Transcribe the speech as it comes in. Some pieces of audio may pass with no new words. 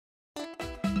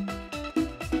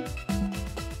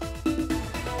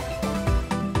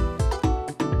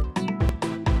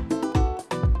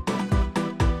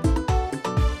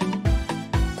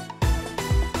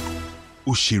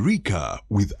Ushirika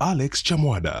with Alex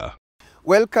Chamwada.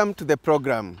 Welcome to the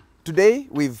program. Today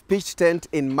we've pitched tent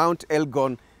in Mount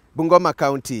Elgon, Bungoma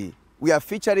County. We are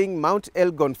featuring Mount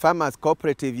Elgon Farmers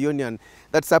Cooperative Union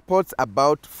that supports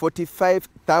about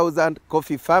 45,000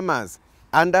 coffee farmers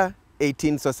under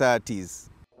 18 societies.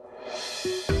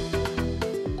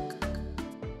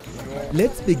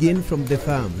 Let's begin from the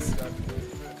farms.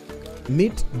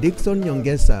 Meet Dixon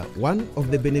Nyongesa, one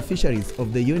of the beneficiaries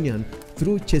of the union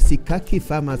through Chesikaki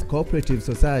Farmers Cooperative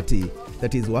Society,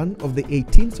 that is one of the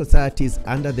 18 societies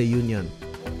under the union.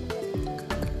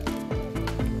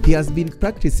 He has been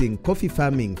practicing coffee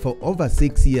farming for over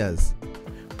 6 years.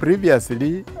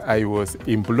 Previously, I was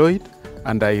employed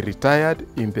and I retired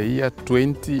in the year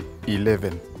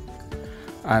 2011.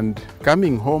 And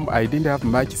coming home, I didn't have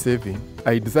much saving.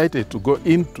 I decided to go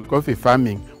into coffee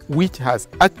farming, which has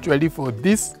actually for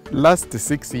this last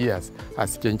 6 years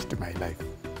has changed my life.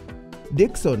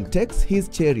 Dixon takes his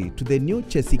cherry to the new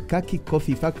Chesikaki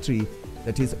coffee factory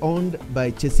that is owned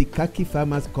by Chesikaki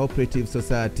Farmers Cooperative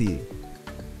Society.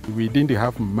 We didn't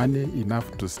have money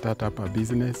enough to start up a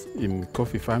business in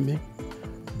coffee farming,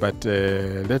 but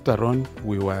later on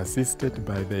we were assisted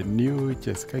by the new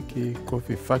Chesikaki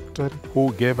Coffee Factory,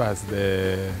 who gave us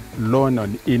the loan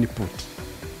on input,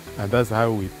 and that's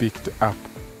how we picked up.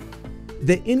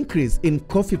 The increase in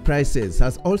coffee prices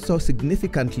has also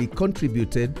significantly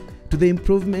contributed to the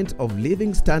improvement of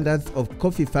living standards of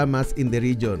coffee farmers in the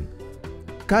region.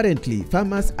 Currently,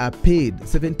 farmers are paid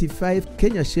 75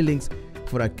 Kenya shillings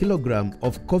for a kilogram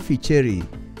of coffee cherry.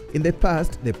 In the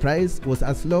past, the price was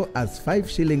as low as 5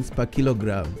 shillings per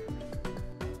kilogram.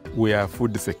 We are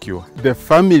food secure. The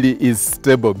family is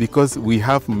stable because we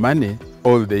have money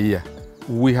all the year.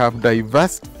 We have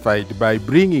diversified by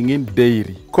bringing in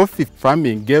dairy. Coffee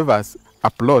farming gave us a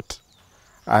plot,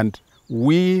 and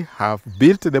we have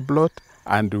built the plot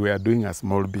and we are doing a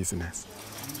small business.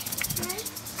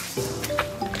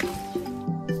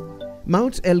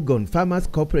 Mount Elgon Farmers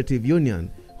Cooperative Union,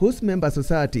 whose member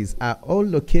societies are all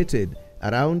located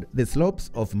around the slopes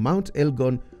of Mount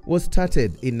Elgon, was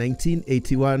started in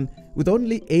 1981 with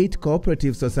only 8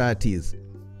 cooperative societies.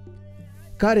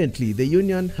 Currently, the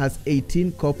union has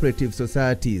 18 cooperative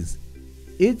societies.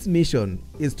 Its mission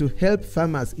is to help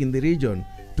farmers in the region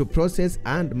to process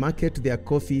and market their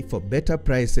coffee for better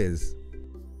prices.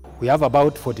 We have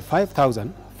about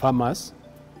 45,000 farmers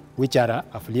which are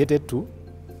affiliated to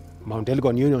Mount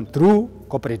Elgon Union through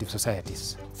cooperative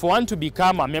societies. For one to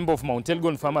become a member of Mount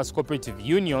Elgon Farmers Cooperative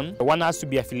Union, one has to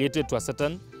be affiliated to a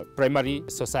certain primary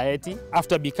society.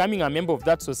 After becoming a member of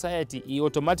that society, he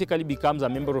automatically becomes a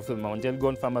member of the Mount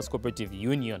Elgon Farmers Cooperative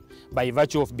Union by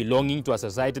virtue of belonging to a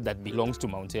society that belongs to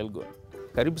Mount Elgon.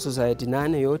 Karibu society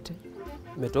 8 yote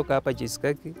imetoka hapa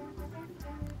Chesikaki.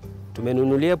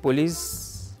 Tumenunulia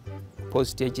police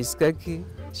post ya Chesikaki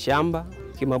shamba,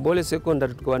 Kimabole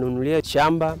secondary tukawanunulia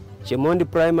shamba, Chemondi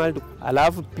primary,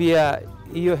 alafu pia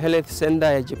hiyo health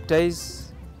center ya Jeptais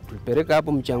tulipeleka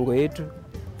hapo mchango yetu.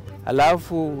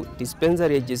 Alafu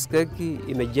dispensary ya Chesikaki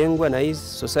imejengwa na hii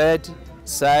society.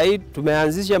 Sasa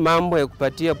tumeanzisha mambo ya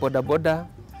kupatia bodaboda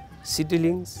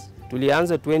seedlings.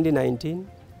 Tulianza 2019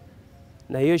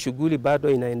 na hiyo shughuli bado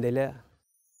inaendelea.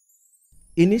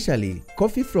 Initially,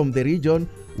 coffee from the region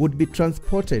would be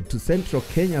transported to central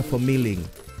Kenya for milling.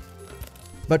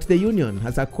 But the union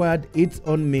has acquired its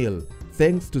own mill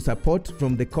thanks to support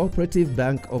from the Cooperative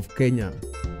Bank of Kenya.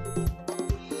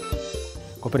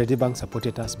 Cooperative Bank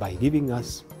supported us by giving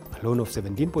us a loan of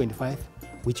 17.5,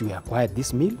 which we acquired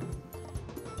this mill.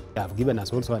 They have given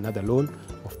us also another loan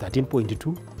of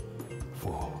 13.2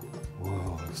 for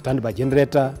standby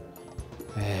generator,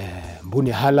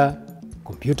 Mbuni Hala,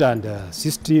 computer and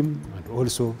system, and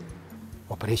also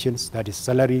operations, that is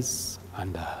salaries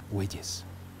and wages.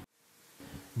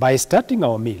 By starting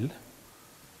our mill,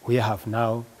 we have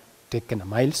now taken a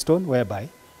milestone whereby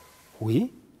we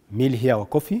mill here our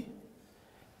coffee,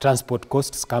 transport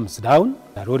costs comes down,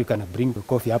 the lorry can bring the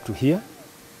coffee up to here.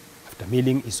 After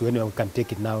milling is when we can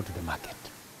take it now to the market.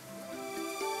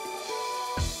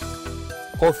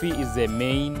 Coffee is the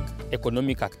main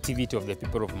economic activity of the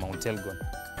people of Mount Elgon.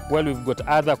 Well, we've got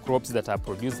other crops that are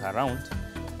produced around,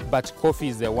 but coffee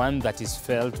is the one that is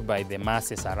felt by the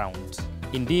masses around.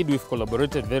 Indeed, we've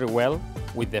collaborated very well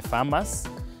with the farmers,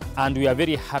 and we are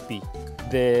very happy.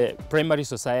 The primary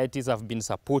societies have been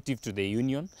supportive to the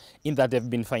union in that they've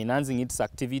been financing its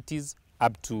activities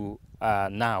up to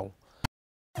now.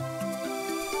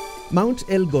 Mount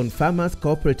Elgon Farmers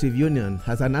Cooperative Union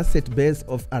has an asset base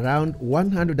of around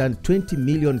 120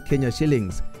 million Kenya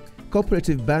shillings.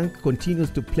 Cooperative Bank continues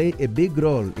to play a big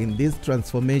role in this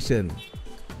transformation.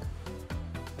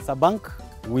 As a bank,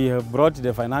 We have brought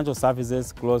the financial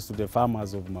services close to the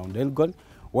farmers of Mount Elgon,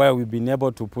 where we've been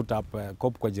able to put up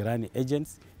Co-op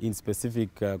agents in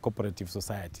specific cooperative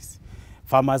societies.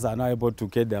 Farmers are now able to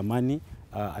get their money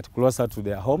closer to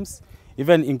their homes,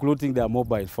 even including their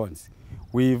mobile phones.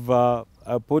 We've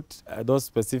put those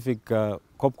specific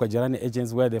Co-op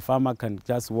agents where the farmer can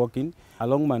just walk in.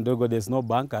 Along Mandogo, there's no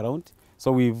bank around,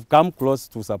 so we've come close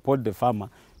to support the farmer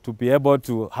to be able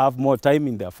to have more time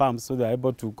in their farms, so they're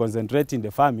able to concentrate in the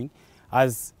farming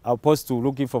as opposed to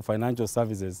looking for financial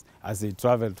services as they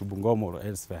travel to Bungoma or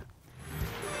elsewhere.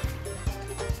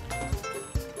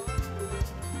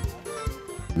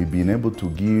 We've been able to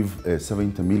give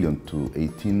 70 million to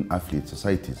 18 affiliate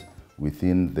societies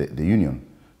within the union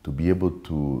to be able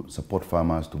to support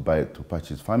farmers to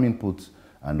purchase farm inputs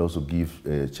and also give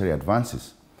cherry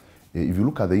advances. If you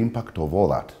look at the impact of all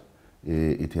that,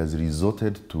 it has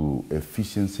resulted to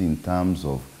efficiency in terms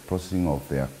of processing of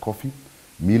their coffee.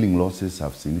 Milling losses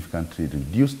have significantly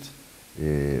reduced.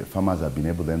 Farmers have been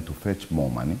able then to fetch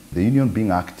more money. The union, being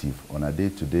active on a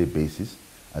day-to-day basis,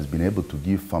 has been able to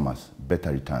give farmers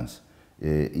better returns.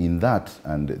 In that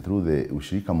and through the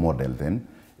Ushirika model then,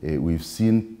 we've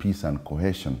seen peace and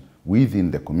cohesion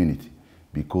within the community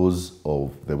because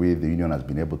of the way the union has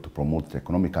been able to promote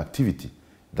economic activity,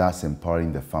 thus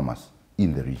empowering the farmers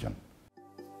in the region.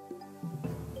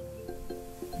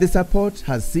 The support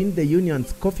has seen the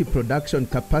union's coffee production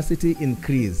capacity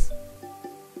increase.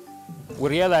 We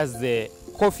realize the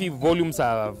coffee volumes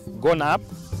have gone up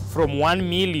from 1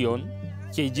 million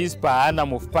kgs per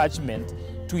annum of parchment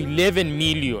to 11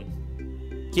 million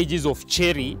kgs of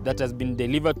cherry that has been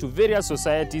delivered to various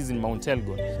societies in Mount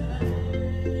Elgon.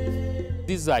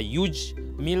 This is a huge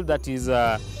mill that is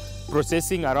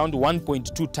processing around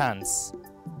 1.2 tons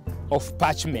of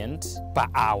parchment per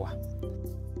hour.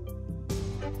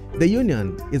 The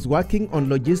union is working on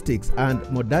logistics and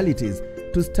modalities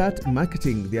to start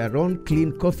marketing their own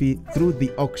clean coffee through the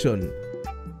auction.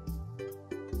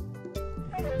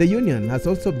 The union has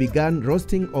also begun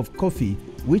roasting of coffee,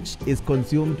 which is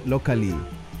consumed locally.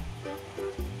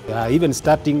 We are even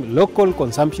starting local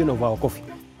consumption of our coffee.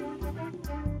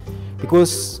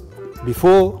 Because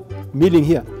before milling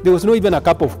here, there was not even a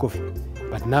cup of coffee.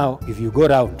 But now, if you go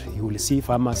around, you will see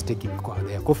farmers taking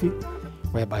their coffee,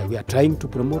 whereby we are trying to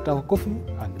promote our coffee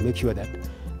and make sure that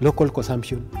local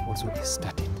consumption also is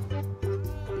started.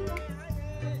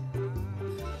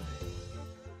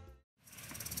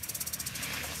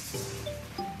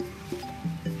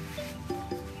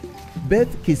 Beth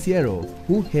Kisiero,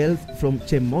 who hails from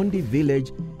Chemondi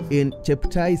village in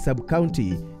Cheptai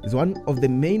sub-county, is one of the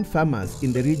main farmers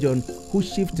in the region who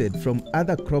shifted from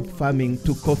other crop farming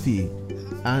to coffee,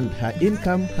 and her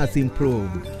income has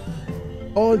improved.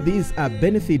 All these are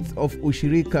benefits of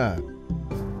ushirika.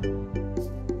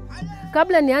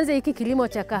 Kabla nianze hiki kilimo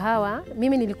cha kahawa,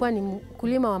 mimi nilikuwa ni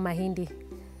mkulima wa mahindi.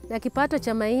 Na kipato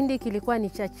cha mahindi kilikuwa ni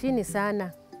cha chini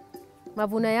sana.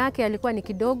 Mavuno yake yalikuwa ni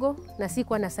kidogo na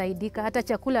sikuwa nasaidika. Hata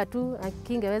chakula tu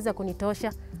kingeweza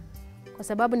kunitosha. Kwa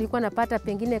sababu nilikuwa napata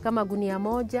pengine kama gunia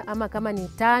moja ama kama ni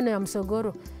 5 ya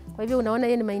msogoro. Kwa hivyo unaona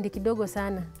yeye ni mahindi kidogo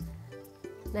sana.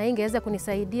 Na ingeweza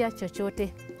kunisaidia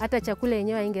chochote. Hata chakula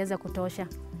yenyewe ingeweza kutosha.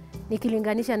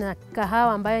 Nikilinganisha na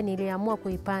kahawa ambayo niliamua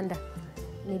kuipanda.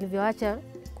 Nilivyoacha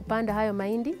kupanda hayo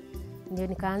mahindi, ndio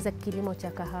nikaanza kilimo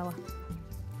cha kahawa.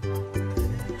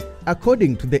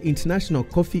 According to the International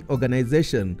Coffee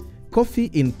Organization, coffee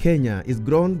in Kenya is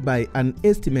grown by an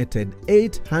estimated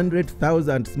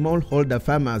 800,000 smallholder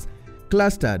farmers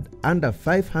clustered under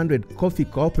 500 coffee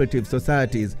cooperative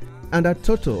societies and a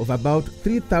total of about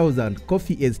 3,000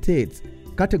 coffee estates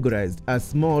categorized as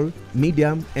small,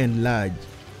 medium, and large.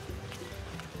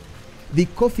 The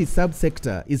coffee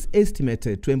subsector is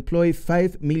estimated to employ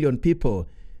 5 million people,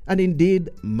 and indeed,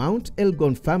 Mount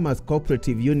Elgon Farmers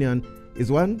Cooperative Union is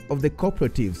one of the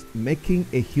cooperatives making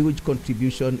a huge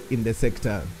contribution in the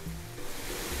sector.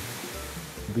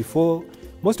 Before,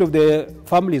 most of the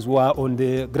families were on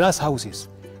the grass houses,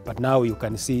 but now you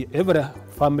can see every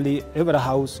family, every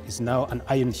house is now an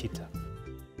iron sheeter.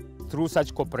 Through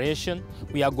such cooperation,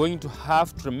 we are going to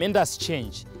have tremendous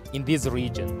change in this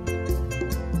region.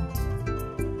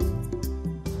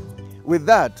 With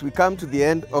that, we come to the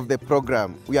end of the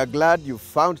program. We are glad you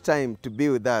found time to be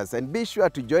with us, and be sure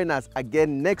to join us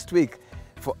again next week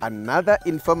for another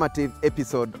informative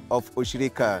episode of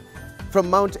Ushirika. From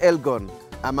Mount Elgon,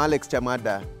 I'm Alex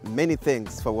Chamwada. Many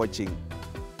thanks for watching.